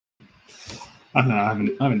I don't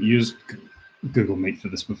know. I haven't used Google Meet for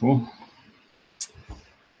this before.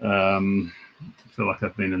 I feel like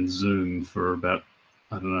I've been in Zoom for about,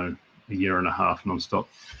 I don't know, a year and a half nonstop.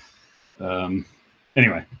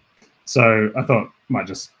 Anyway, so I thought I might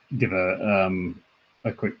just give a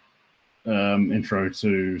quick intro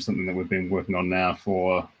to something that we've been working on now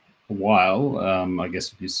for a while. I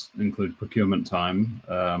guess if you include procurement time,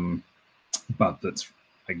 but that's,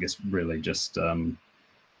 I guess, really just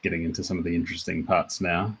getting into some of the interesting parts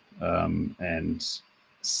now. And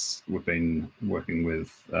we've been working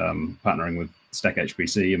with partnering with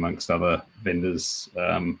StackHPC amongst other vendors,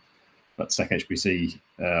 but StackHPC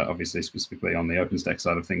obviously specifically on the OpenStack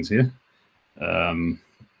side of things here.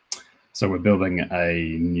 So we're building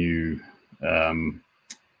a new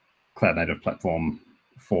cloud native platform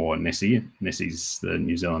for NeSI. NeSI's the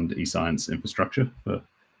New Zealand eScience infrastructure, for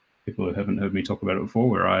people who haven't heard me talk about it before,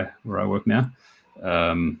 where I work now.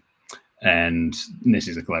 And NeSI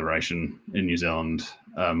is a collaboration in New Zealand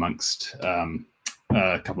amongst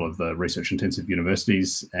a couple of the research-intensive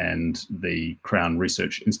universities and the Crown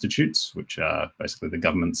Research Institutes, which are basically the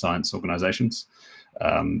government science organisations.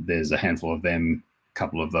 There's a handful of them. A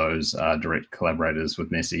couple of those are direct collaborators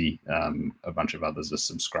with NeSI. A bunch of others are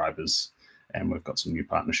subscribers, and we've got some new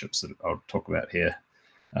partnerships that I'll talk about here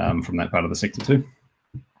from that part of the sector too.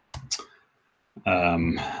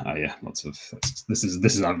 Yeah, lots of this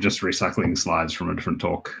is I'm just recycling slides from a different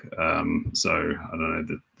talk, so I don't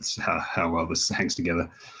know how well this hangs together,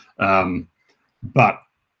 but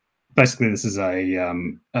basically this is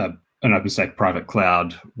an OpenStack private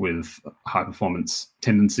cloud with high performance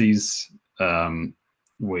tendencies.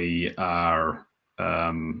 We are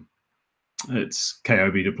it's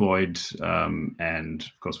KOB deployed, and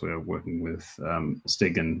of course we're working with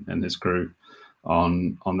Stig and his crew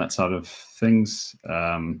on that side of things.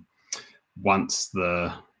 Once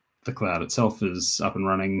the cloud itself is up and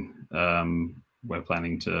running, we're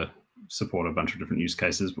planning to support a bunch of different use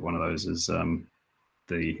cases, but one of those is a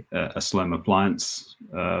Slurm appliance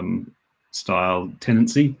style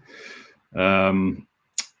tenancy.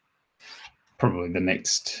 Probably the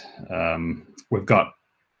next, we've got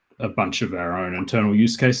a bunch of our own internal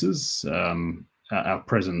use cases. Our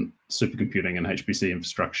present supercomputing and HPC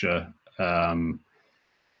infrastructure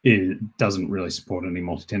it doesn't really support any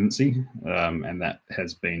multi-tenancy, and that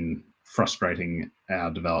has been frustrating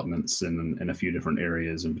our developments in a few different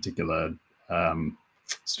areas, in particular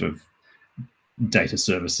sort of data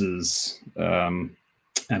services and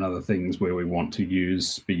other things where we want to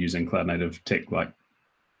be using cloud native tech like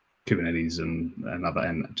Kubernetes and other,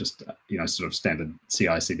 and just, you know, sort of standard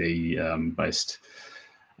CI/CD based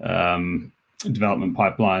development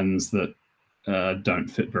pipelines that don't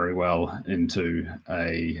fit very well into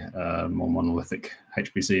a more monolithic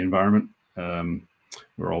HPC environment.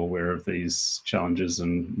 We're all aware of these challenges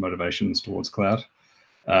and motivations towards cloud,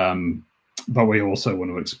 but we also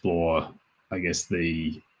want to explore, I guess,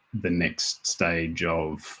 the next stage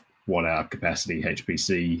of what our capacity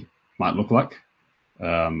HPC might look like,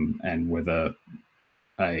 and whether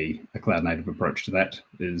a cloud native approach to that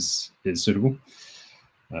is suitable.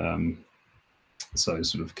 So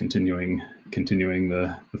sort of continuing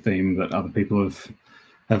the theme that other people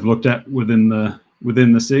have looked at within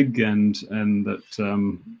the SIG and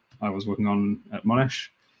that I was working on at Monash.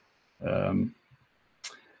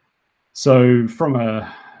 So from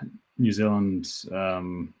a New Zealand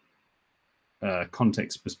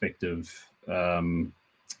context perspective,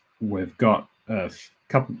 we've got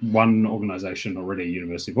one organisation already,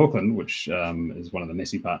 University of Auckland, which is one of the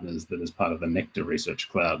NeSI partners that is part of the Nectar Research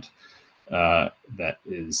Cloud. That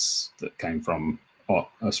came from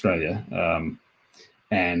Australia,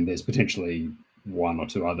 and there's potentially one or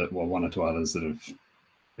two others that have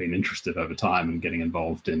been interested over time in getting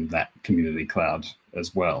involved in that community cloud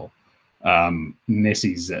as well.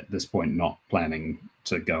 NeSI's at this point not planning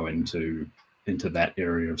to go into that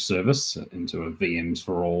area of service, into a VMs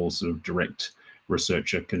for all sort of direct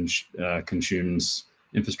researcher consumes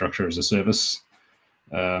infrastructure as a service.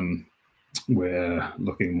 We're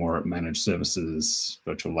looking more at managed services,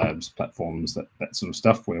 virtual labs, platforms, that sort of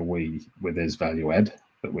stuff where there's value add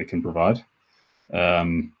that we can provide.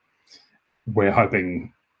 We're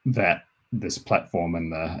hoping that this platform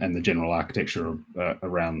and the general architecture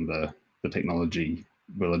around the technology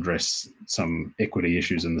will address some equity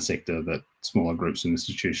issues in the sector that smaller groups and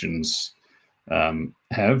institutions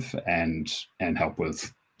have, and help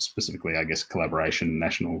with specifically, I guess, collaboration,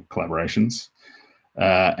 national collaborations.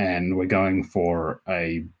 And we're going for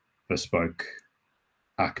a bespoke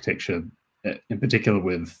architecture, in particular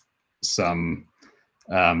with some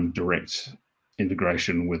direct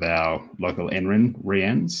integration with our local NREN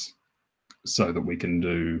REANs. so that we can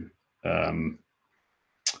do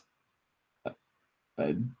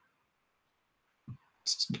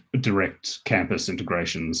direct campus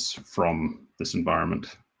integrations from this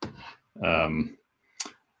environment. And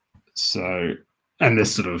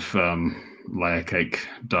this sort of layer cake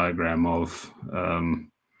diagram of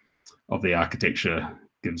the architecture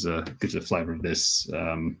gives a flavor of this.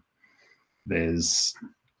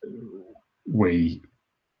 We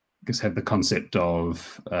just have the concept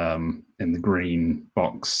of in the green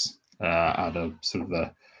box are the sort of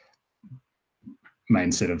the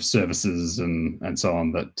main set of services and so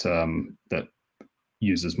on that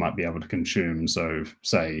users might be able to consume. So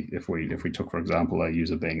say if we took, for example, a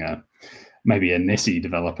user being maybe a NeSI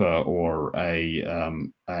developer or a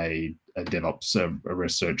DevOps, a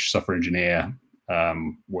research software engineer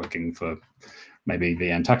working for maybe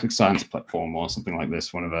the Antarctic Science Platform or something like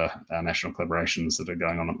this, one of our national collaborations that are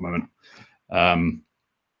going on at the moment,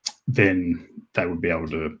 then they would be able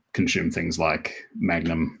to consume things like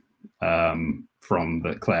Magnum from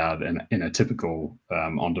the cloud in a typical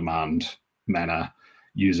on-demand manner,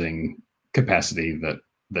 using capacity that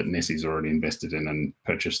NeSI's already invested in and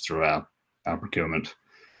purchased through our procurement.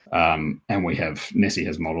 And NeSI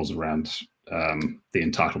has models around the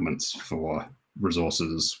entitlements for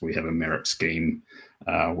resources. We have a merit scheme.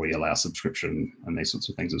 We allow subscription and these sorts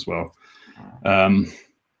of things as well.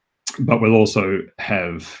 But we also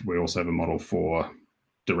have a model for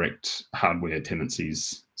direct hardware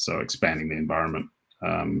tenancies, so expanding the environment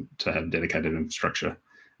to have dedicated infrastructure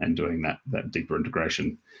and doing that deeper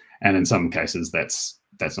integration. And in some cases, that's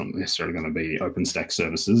not necessarily going to be OpenStack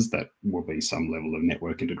services. That will be some level of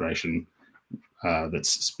network integration that's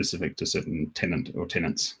specific to certain tenant or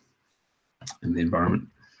tenants in the environment.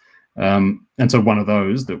 And so one of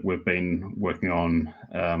those that we've been working on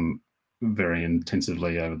very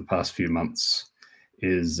intensively over the past few months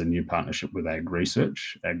is a new partnership with Ag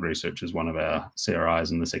Research. Ag Research is one of our CRIs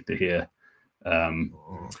in the sector here.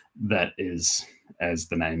 That is, as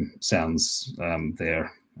the name sounds,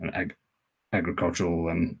 they're an agricultural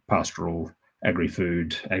and pastoral,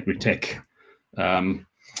 agri-food, agri-tech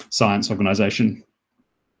science organization.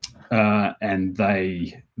 And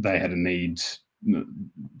they had a need.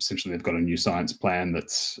 Essentially, they've got a new science plan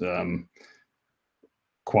that's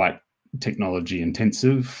quite technology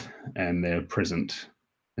intensive, and their present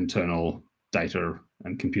internal data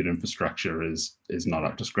and computer infrastructure is not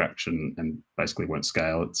up to scratch and basically won't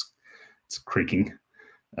scale. It's creaking.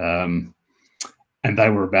 And they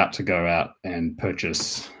were about to go out and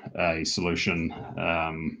purchase a solution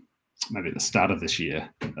maybe at the start of this year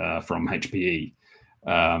from HPE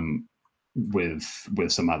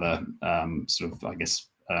with some other sort of, I guess,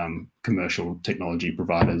 commercial technology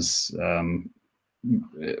providers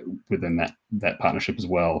within that partnership as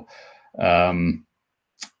well.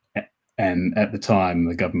 And at the time,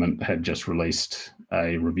 the government had just released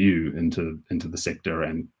a review into the sector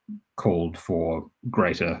and called for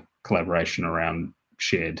greater collaboration around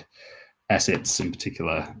shared assets, in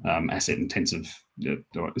particular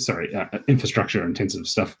infrastructure intensive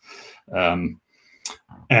stuff.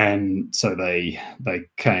 And so they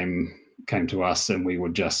came to us, and we were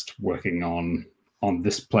just working on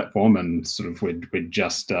this platform, and sort of we'd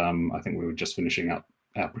just I think we were just finishing up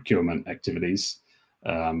our procurement activities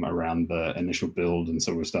around the initial build, and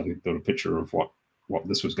so we're starting to build a picture of what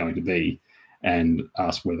this was going to be, and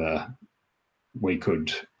asked whether we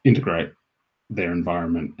could integrate their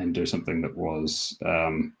environment and do something that was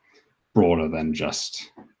broader than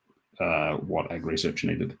just what Ag Research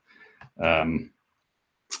needed.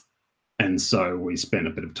 And so we spent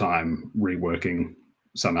a bit of time reworking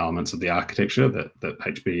some elements of the architecture that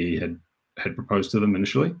HPE had proposed to them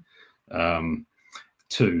initially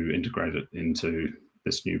to integrate it into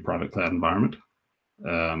this new private cloud environment.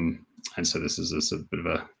 And so this is a bit of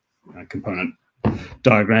a component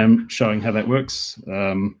diagram showing how that works.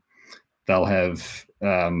 They'll have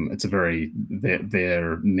it's a very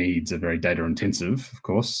their needs are very data intensive, of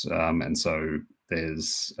course, and so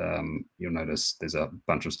there's you'll notice there's a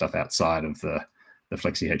bunch of stuff outside of the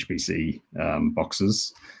FlexiHPC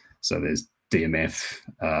boxes. So there's DMF,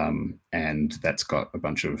 and that's got a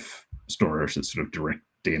bunch of storage that's sort of direct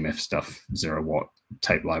DMF stuff, 0-watt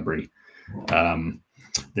tape library.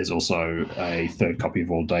 There's also a third copy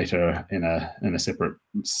of all data in a separate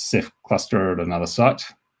Ceph cluster at another site.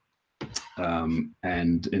 And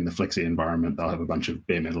in the Flexi environment, they'll have a bunch of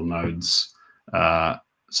bare metal nodes,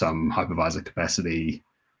 some hypervisor capacity,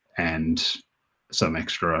 and some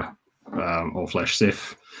extra all-flash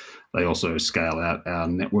Ceph. They also scale out our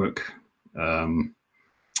network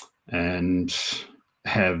and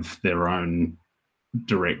have their own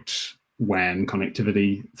direct WAN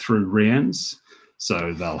connectivity through RIANs.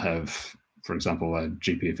 So they'll have, for example, a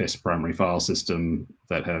GPFS primary file system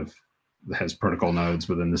that has protocol nodes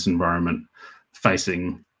within this environment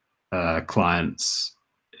facing clients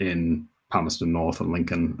in Palmerston North and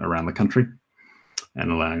Lincoln around the country,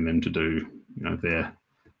 and allowing them to do,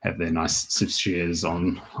 have their nice CIFS shares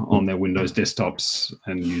on their Windows desktops,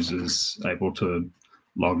 and users able to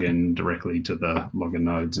log in directly to the login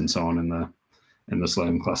nodes and so on in the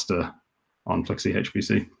Sloan cluster on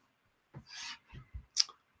FlexiHPC.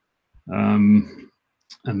 And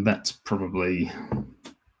that's probably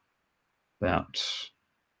about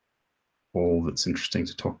all that's interesting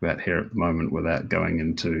to talk about here at the moment, without going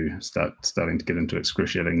into starting to get into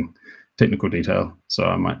excruciating technical detail. So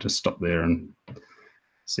I might just stop there and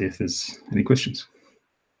see if there's any questions.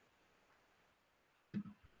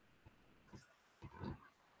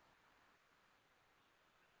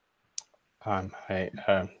 Hi.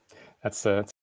 That's